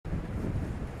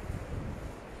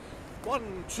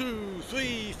1, 2,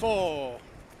 3, 4.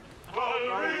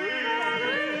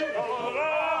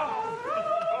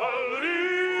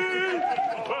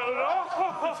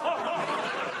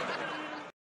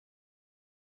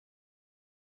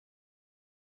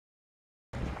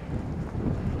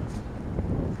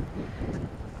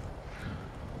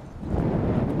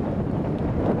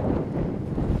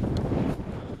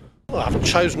 Well, I haven't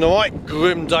chosen the right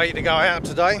grim day to go out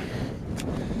today,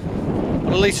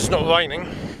 but at least it's not raining.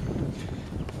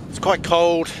 It's quite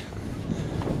cold,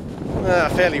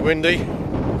 fairly windy,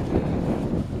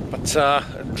 but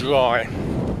dry.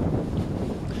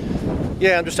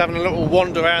 Yeah, I'm just having a little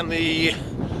wander around the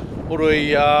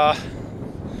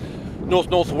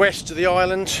northwest of the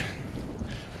island.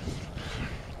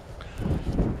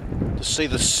 To see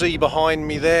the sea behind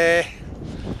me there,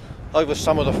 over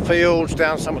some of the fields,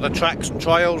 down some of the tracks and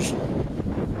trails.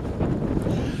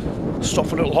 Stop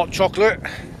for a little hot chocolate,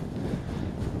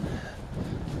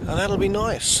 and that'll be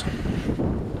nice.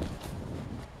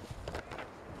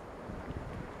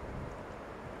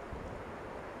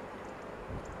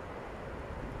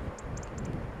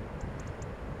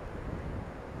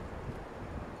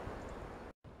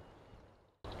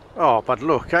 Oh, but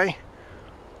look, eh?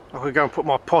 I could go and put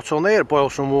my pot on there to boil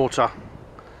some water.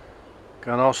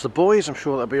 Go and ask the boys, I'm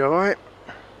sure they'll be alright.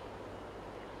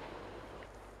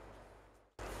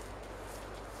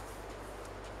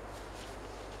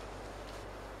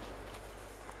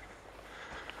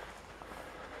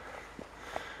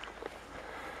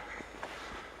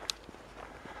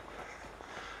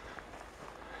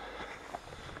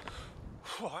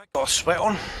 Right, got a sweat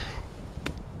on.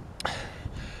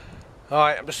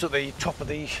 Alright, I'm just at the top of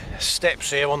the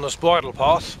steps here on this bridle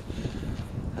path,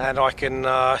 and I can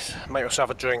make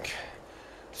myself a drink.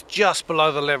 It's just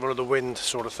below the level of the wind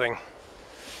sort of thing,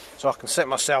 so I can set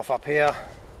myself up here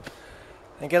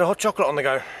and get a hot chocolate on the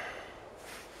go.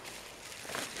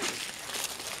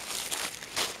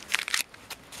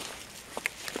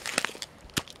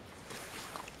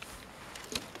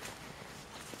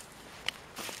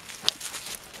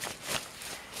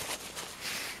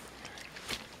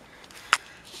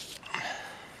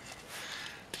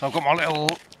 So I've got my little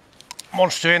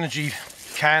Monster Energy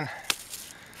can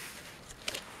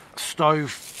stove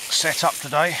set up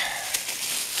today.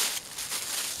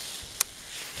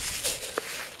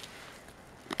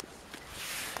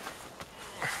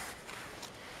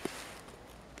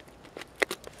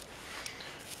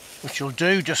 Which will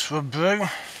do just for a brew.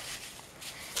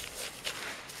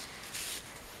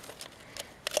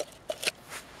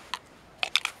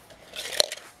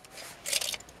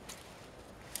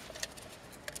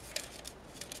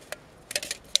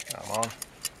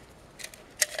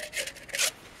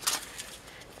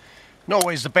 Not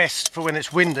always the best for when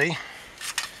it's windy,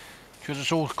 because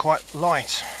it's all quite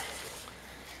light,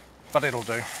 but it'll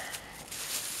do.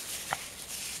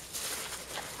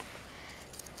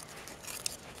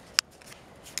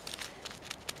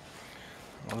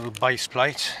 A little base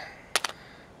plate,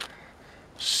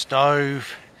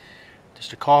 stove,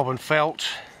 just a carbon felt,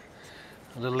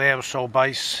 a little aerosol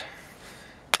base.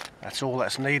 That's all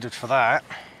that's needed for that.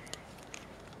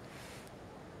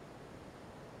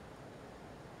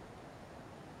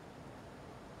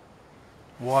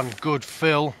 One good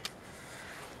fill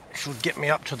should get me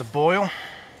up to the boil.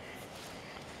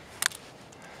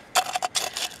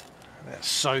 Let's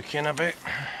soak in a bit.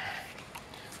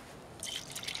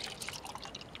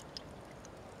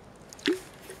 A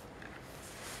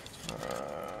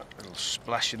little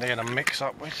splash in there to mix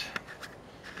up with.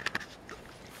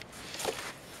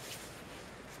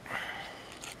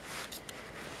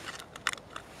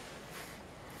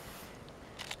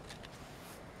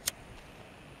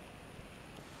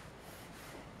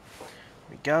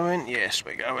 Going? Yes,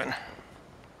 we're going.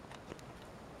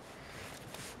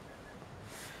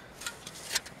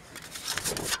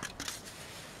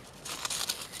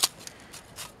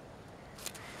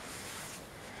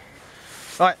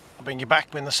 Right, I'll bring you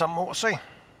back when there's some more to see.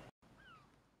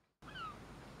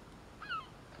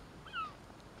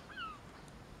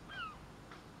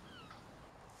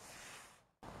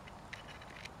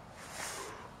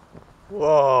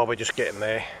 Whoa, we're just getting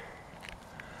there.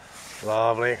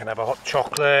 Lovely, I can have a hot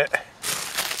chocolate,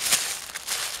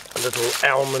 a little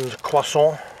almond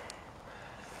croissant.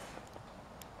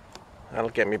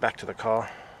 That'll get me back to the car.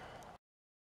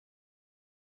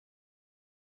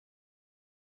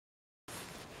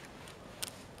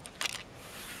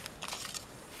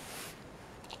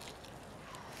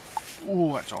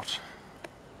 Ooh, that's hot.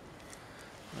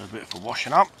 A little bit for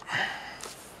washing up.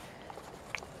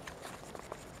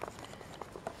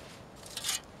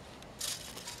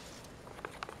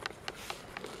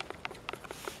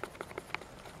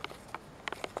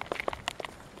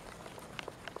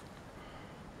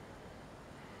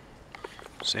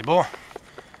 C'est bon,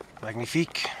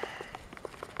 magnifique.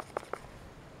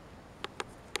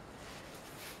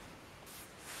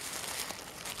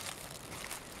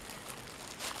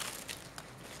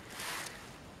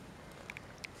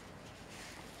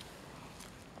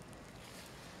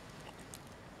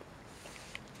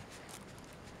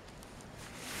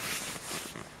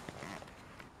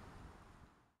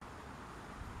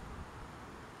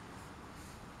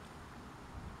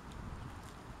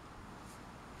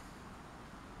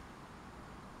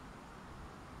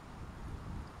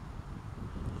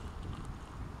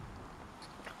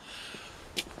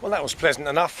 Well, that was pleasant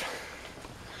enough.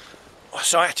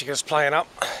 Sciatica's playing up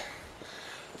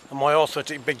and my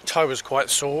arthritic big toe is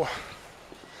quite sore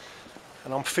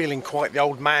and I'm feeling quite the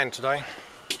old man today.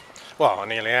 Well, I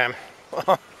nearly am.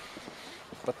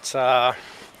 But I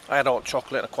had hot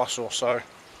chocolate and a croissant, so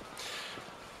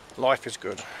life is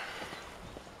good.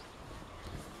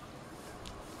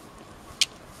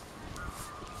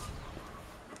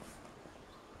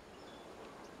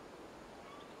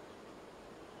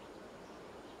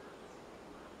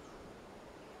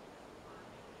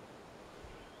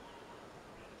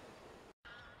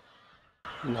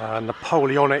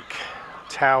 Napoleonic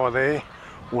tower there,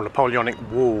 or Napoleonic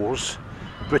Wars,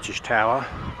 British tower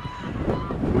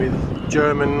with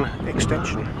German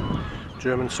extension,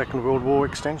 German Second World War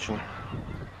extension.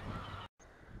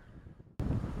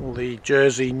 All the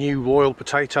Jersey new royal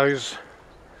potatoes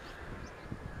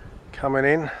coming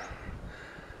in,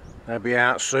 they'll be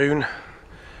out soon.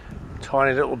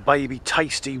 Tiny little baby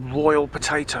tasty royal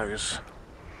potatoes.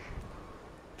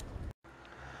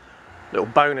 Little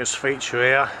bonus feature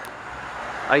here,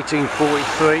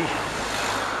 1843,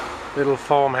 little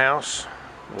farmhouse,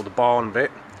 or the barn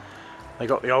bit. They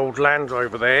got the old Land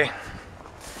Rover there,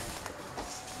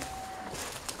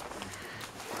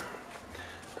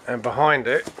 and behind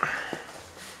it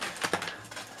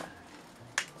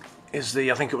is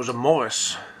the, I think it was a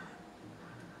Morris.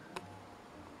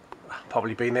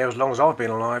 Probably been there as long as I've been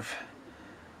alive.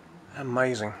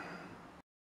 Amazing.